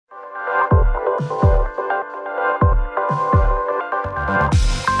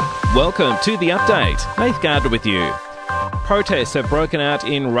Welcome to The Update. Nath Gardner with you. Protests have broken out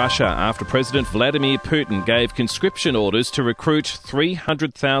in Russia after President Vladimir Putin gave conscription orders to recruit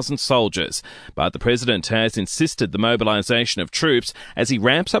 300,000 soldiers. But the president has insisted the mobilisation of troops as he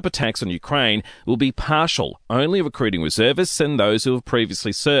ramps up attacks on Ukraine will be partial, only recruiting reservists and those who have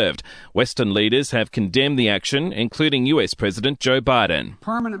previously served. Western leaders have condemned the action, including US President Joe Biden. A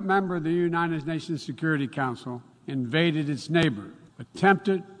permanent member of the United Nations Security Council invaded its neighbour,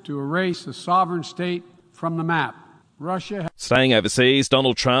 attempted to erase a sovereign state from the map. Staying overseas,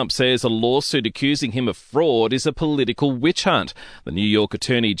 Donald Trump says a lawsuit accusing him of fraud is a political witch hunt. The New York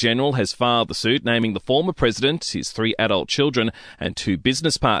Attorney General has filed the suit naming the former president, his 3 adult children and 2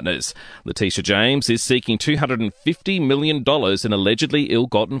 business partners. Letitia James is seeking $250 million in allegedly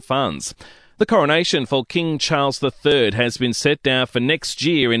ill-gotten funds. The coronation for King Charles III has been set down for next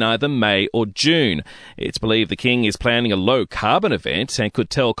year in either May or June. It's believed the King is planning a low-carbon event and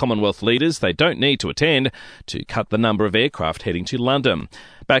could tell Commonwealth leaders they don't need to attend to cut the number of aircraft heading to London.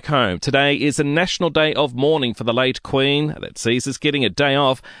 Back home, today is a national day of mourning for the late Queen. That sees us getting a day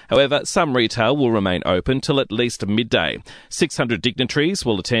off. However, some retail will remain open till at least midday. 600 dignitaries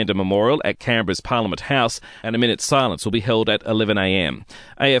will attend a memorial at Canberra's Parliament House, and a minute's silence will be held at 11 a.m.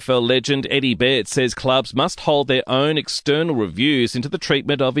 AFL legend Eddie Betts says clubs must hold their own external reviews into the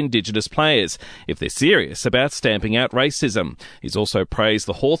treatment of Indigenous players if they're serious about stamping out racism. He's also praised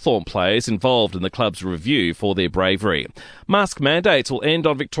the Hawthorn players involved in the club's review for their bravery. Mask mandates will end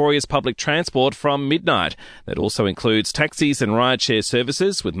on Victoria's public transport from midnight. That also includes taxis and rideshare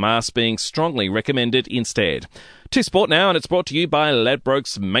services, with masks being strongly recommended instead. To sport now, and it's brought to you by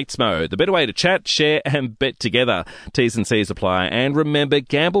Ladbrokes Mates Mode, the better way to chat, share and bet together. T's and C's apply, and remember,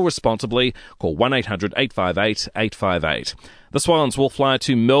 gamble responsibly. Call 1-800-858-858. The Swans will fly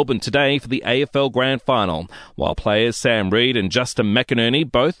to Melbourne today for the AFL Grand Final, while players Sam Reid and Justin McInerney,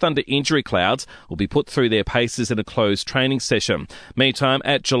 both under injury clouds, will be put through their paces in a closed training session. Meantime,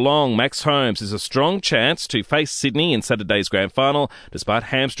 at Geelong, Max Holmes has a strong chance to face Sydney in Saturday's Grand Final, despite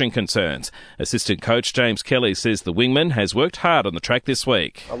hamstring concerns. Assistant coach James Kelly says the wingman has worked hard on the track this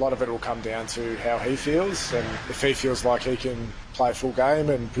week. A lot of it will come down to how he feels, and if he feels like he can play a full game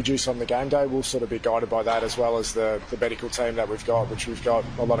and produce on the game day, we'll sort of be guided by that, as well as the medical team that we've got, which we've got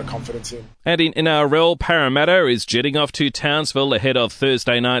a lot of confidence in. And in NRL, Parramatta is jetting off to Townsville ahead of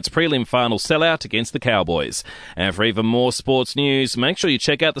Thursday night's prelim final sellout against the Cowboys. And for even more sports news, make sure you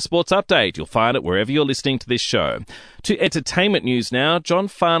check out the Sports Update. You'll find it wherever you're listening to this show. To entertainment news now, John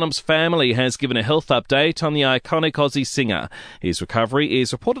Farnham's family has given a health update on the iconic Aussie singer. His recovery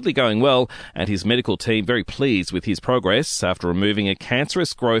is reportedly going well, and his medical team very pleased with his progress after removing a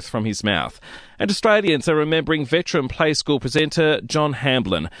cancerous growth from his mouth. And Australians are remembering veteran Play School presenter John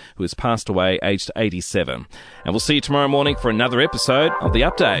Hamblin, who has passed away aged 87. And we'll see you tomorrow morning for another episode of The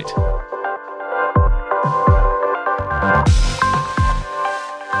Update.